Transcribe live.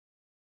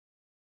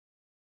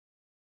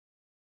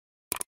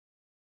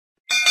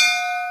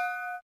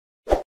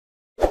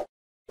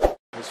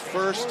His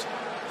first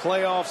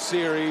playoff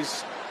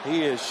series.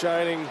 He is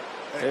shining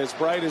as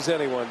bright as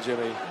anyone,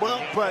 Jimmy. Well,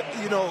 but,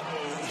 you know,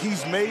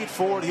 he's made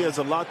for it. He has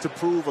a lot to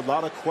prove, a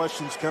lot of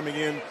questions coming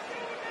in.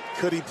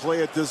 Could he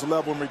play at this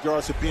level in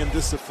regards to being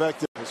this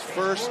effective? His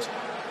first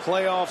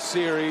playoff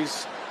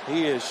series.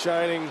 He is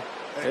shining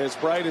as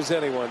bright as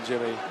anyone,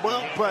 Jimmy.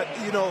 Well, but,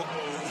 you know,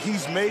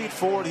 he's made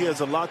for it. He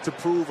has a lot to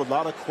prove, a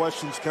lot of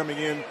questions coming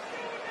in.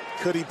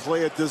 Could he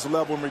play at this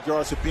level in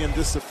regards to being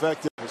this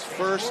effective? His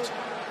first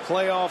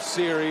playoff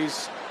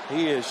series.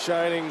 He is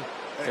shining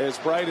as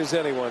bright as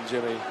anyone,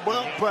 Jimmy.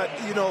 Well, but,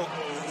 you know,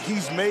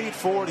 he's made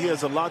for it. He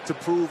has a lot to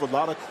prove, a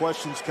lot of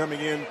questions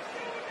coming in.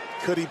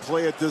 Could he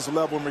play at this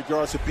level in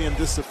regards to being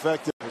this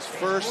effective? His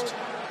first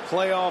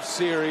playoff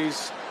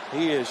series.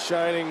 He is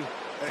shining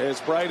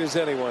as bright as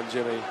anyone,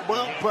 Jimmy.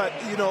 Well, but,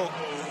 you know,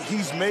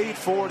 he's made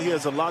for it. He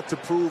has a lot to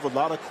prove, a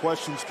lot of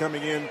questions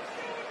coming in.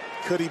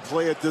 Could he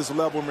play at this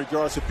level in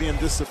regards to being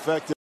this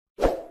effective?